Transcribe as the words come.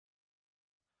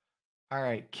All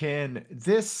right. Can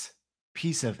this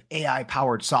piece of AI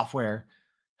powered software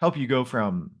help you go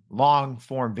from long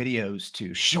form videos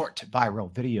to short viral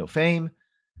video fame?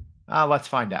 Let's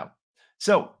find out.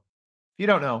 So, if you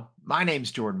don't know, my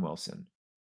name's Jordan Wilson,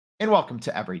 and welcome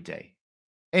to Everyday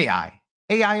AI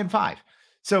in 5.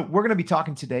 So, we're going to be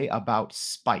talking today about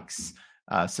Spikes.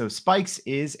 Spikes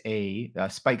is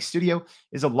Spike Studio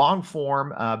is a long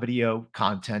form video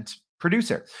content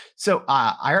producer.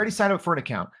 I already signed up for an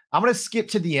account. I'm going to skip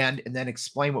to the end and then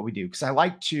explain what we do because I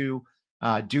like to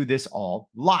do this all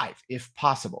live if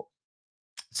possible.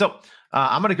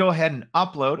 I'm going to go ahead and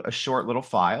upload a short little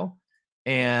file.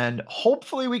 And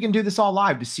hopefully, we can do this all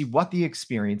live to see what the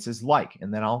experience is like.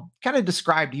 And then I'll kind of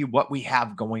describe to you what we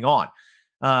have going on.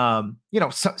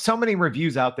 So many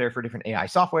reviews out there for different AI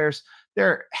softwares.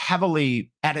 They're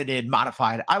heavily edited,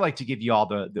 modified. I like to give you all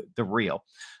the real.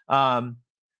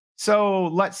 So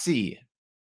let's see.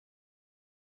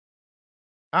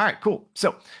 All right, cool.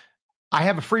 So I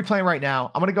have a free plan right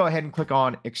now. I'm going to go ahead and click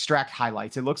on extract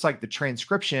highlights. It looks like the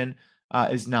transcription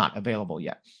is not available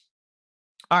yet.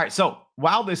 All right, so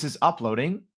while this is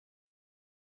uploading,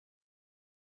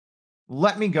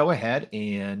 let me go ahead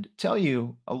and tell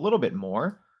you a little bit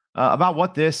more about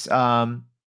what this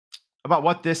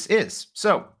is.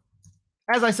 So,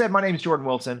 as I said, my name is Jordan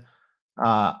Wilson.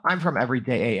 I'm from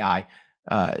Everyday AI.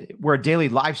 We're a daily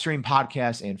live stream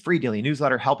podcast and free daily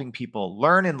newsletter helping people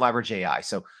learn and leverage AI.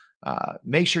 So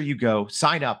make sure you go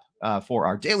sign up for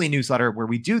our daily newsletter where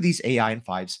we do these AI in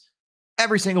fives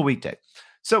every single weekday.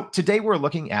 So today we're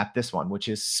looking at this one, which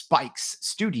is Spikes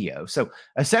Studio. So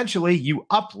essentially, you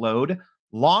upload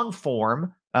long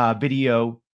form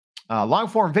videos,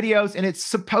 and it's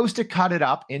supposed to cut it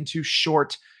up into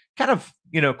short, kind of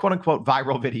quote unquote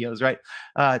viral videos, right?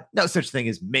 No such thing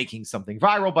as making something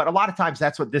viral, but a lot of times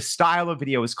that's what this style of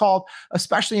video is called,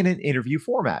 especially in an interview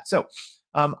format. So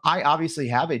I obviously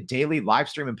have a daily live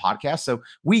stream and podcast. So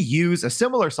we use a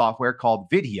similar software called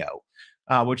Video,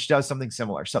 which does something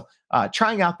similar. So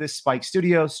trying out this Spike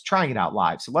Studios, trying it out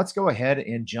live. So let's go ahead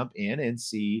and jump in and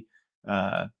see.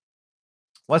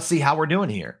 Let's see how we're doing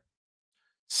here.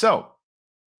 So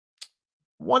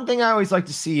one thing I always like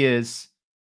to see is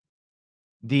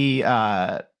the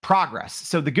progress.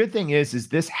 So the good thing is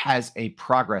this has a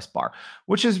progress bar,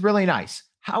 which is really nice.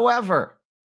 However,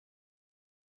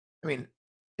 I mean,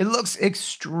 it looks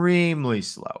extremely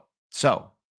slow.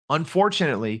 So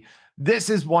unfortunately,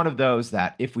 this is one of those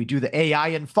that if we do the AI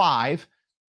in 5,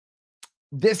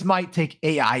 this might take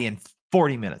AI in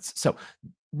 40 minutes. So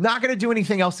not going to do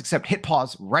anything else except hit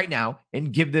pause right now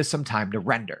and give this some time to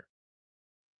render.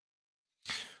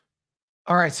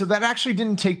 All right, so that actually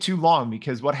didn't take too long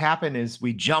because what happened is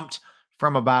we jumped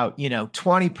from about,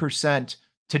 20%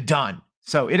 to done.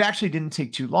 So it actually didn't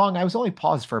take too long. I was only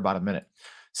paused for about a minute.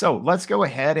 So let's go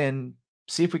ahead and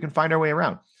see if we can find our way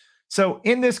around. So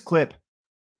in this clip,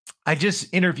 I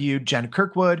just interviewed Jen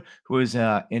Kirkwood, who is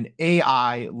an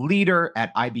AI leader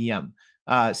at IBM.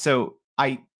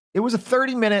 It was a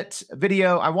 30-minute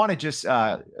video. I wanted just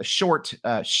a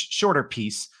shorter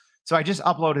piece. So I just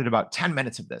uploaded about 10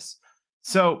 minutes of this.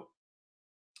 So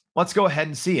let's go ahead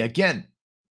and see. Again,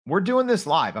 we're doing this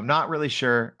live. I'm not really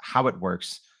sure how it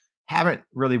works. Haven't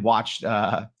really watched,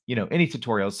 any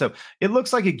tutorials. So it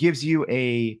looks like it gives you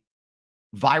a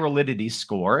virality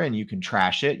score and you can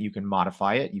trash it. You can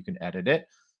modify it. You can edit it.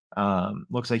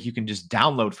 Looks like you can just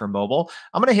download for mobile.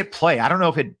 I'm going to hit play. I don't know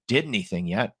if it did anything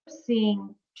yet.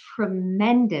 Seeing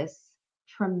tremendous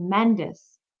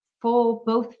full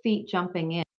both feet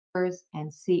jumping in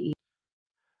and CE.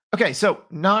 Okay, so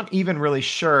not even really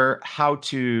sure how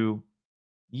to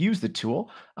use the tool.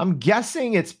 I'm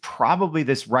guessing it's probably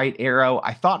this right arrow.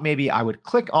 I thought maybe I would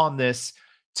click on this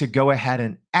to go ahead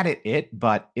and edit it,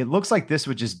 but it looks like this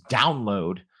would just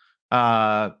download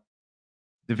the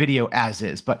video as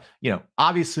is. But,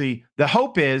 obviously the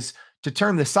hope is to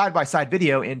turn the side-by-side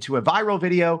video into a viral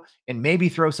video and maybe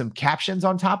throw some captions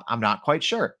on top. I'm not quite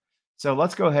sure. So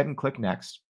let's go ahead and click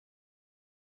next.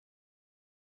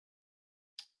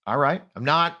 All right.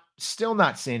 Still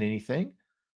not seeing anything.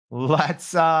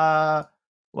 Let's try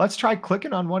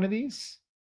clicking on one of these.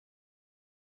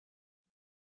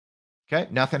 Okay,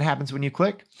 nothing happens when you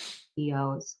click.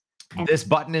 This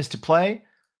button is to play.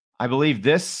 I believe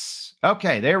this.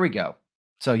 Okay, there we go.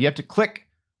 So you have to click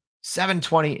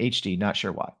 720 HD. Not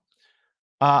sure why.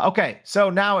 Okay, so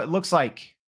now it looks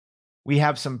like we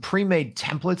have some pre-made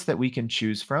templates that we can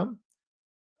choose from.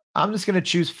 I'm just going to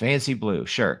choose Fancy Blue.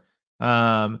 Sure.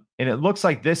 And it looks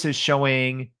like this is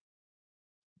showing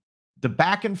the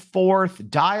back and forth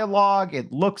dialogue.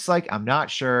 It looks like, I'm not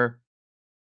sure.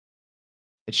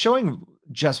 It's showing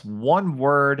just one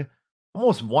word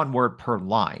almost one word per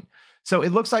line. So it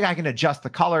looks like I can adjust the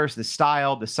colors, the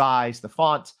style, the size, the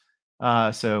font.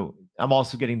 So I'm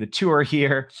also getting the tour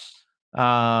here.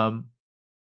 All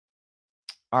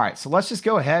right, so let's just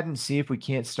go ahead and see if we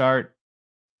can't start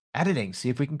editing, see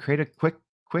if we can create a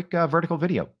quick vertical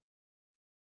video.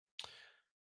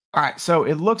 All right, so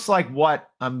it looks like what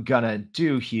I'm gonna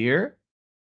do here.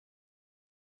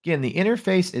 Again, the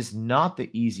interface is not the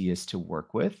easiest to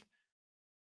work with.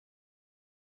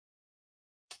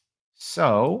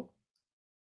 So,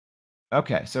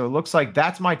 okay, so it looks like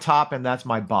that's my top and that's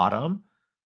my bottom.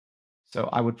 So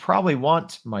I would probably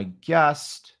want my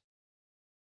guest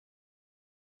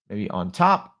maybe on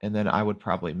top, and then I would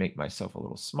probably make myself a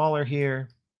little smaller here.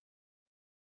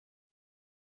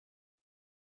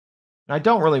 And I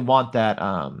don't really want that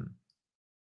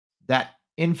that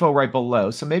info right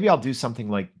below. So maybe I'll do something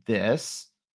like this.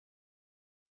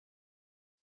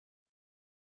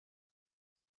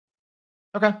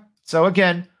 Okay. So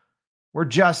again,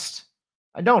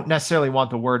 I don't necessarily want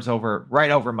the words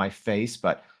right over my face,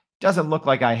 but it doesn't look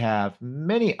like I have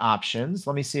many options.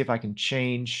 Let me see if I can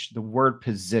change the word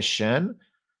position.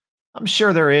 I'm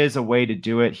sure there is a way to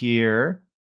do it here.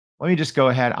 Let me just go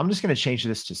ahead. I'm just going to change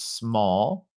this to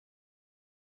small.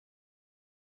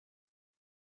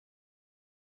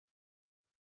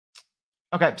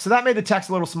 Okay, so that made the text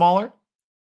a little smaller.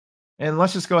 And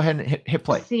let's just go ahead and hit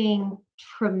play. Seeing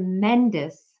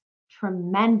tremendous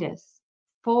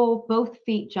full both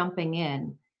feet jumping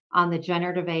in on the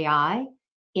generative AI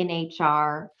in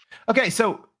HR. Okay,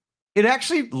 so it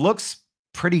actually looks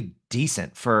pretty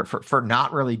decent for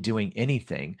not really doing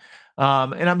anything.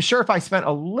 And I'm sure if I spent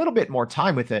a little bit more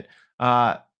time with it,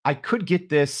 I could get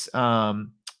this to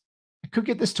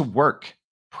work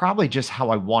probably just how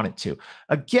I want it to.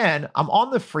 Again, I'm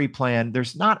on the free plan.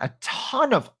 There's not a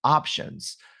ton of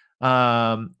options,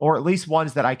 or at least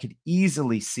ones that I could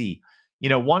easily see. You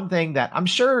know, one thing that I'm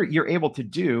sure you're able to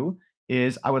do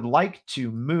is I would like to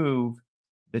move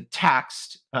the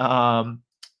text, but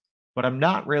I'm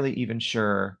not really even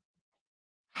sure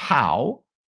how.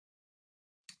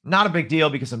 Not a big deal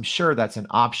because I'm sure that's an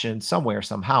option somewhere,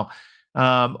 somehow.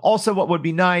 Also, what would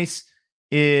be nice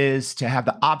is to have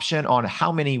the option on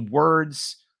how many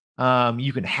words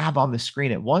you can have on the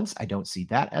screen at once. I don't see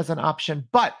that as an option.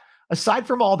 But aside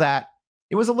from all that,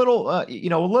 it was a little, a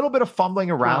little bit of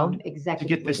fumbling around to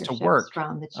get this to work.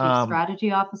 From the chief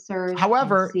strategy officers.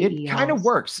 However, it kind of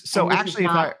works. So actually,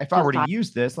 if I were to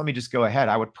use this, let me just go ahead.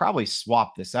 I would probably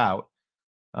swap this out.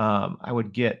 I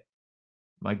would get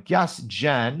my guest,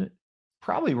 Jen,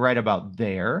 probably right about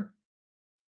there,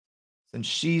 since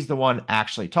she's the one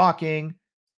actually talking.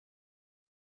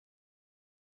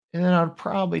 And then I'd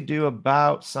probably do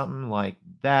about something like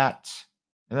that.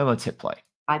 And then let's hit play.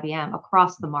 IBM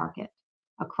across the market,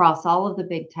 across all of the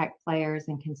big tech players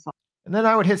and consultants. And then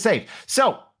I would hit save.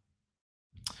 So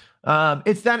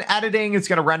it's done editing. It's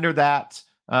going to render that.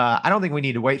 I don't think we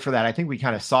need to wait for that. I think we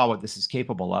kind of saw what this is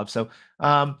capable of. So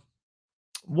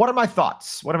what are my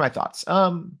thoughts?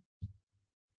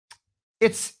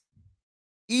 It's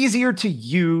easier to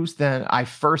use than I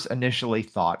first initially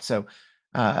thought. So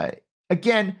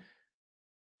again,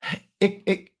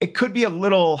 it could be a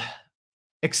little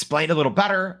explained a little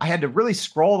better. I had to really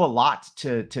scroll a lot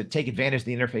to take advantage of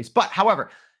the interface. But however,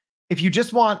 if you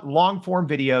just want long form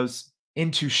videos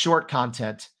into short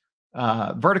content,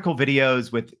 vertical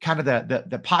videos with kind of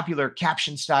the popular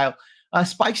caption style,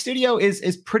 Spike Studio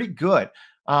is pretty good.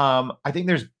 I think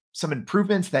there's some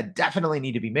improvements that definitely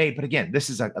need to be made. But again, this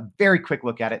is a very quick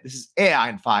look at it. This is AI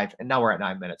in 5, and now we're at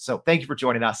 9 minutes. So thank you for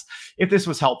joining us. If this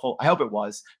was helpful, I hope it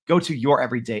was. Go to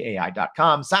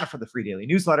youreverydayai.com, sign up for the free daily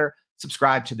newsletter,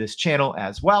 subscribe to this channel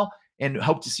as well, and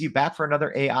hope to see you back for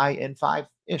another AI in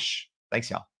 5-ish. Thanks,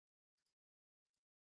 y'all.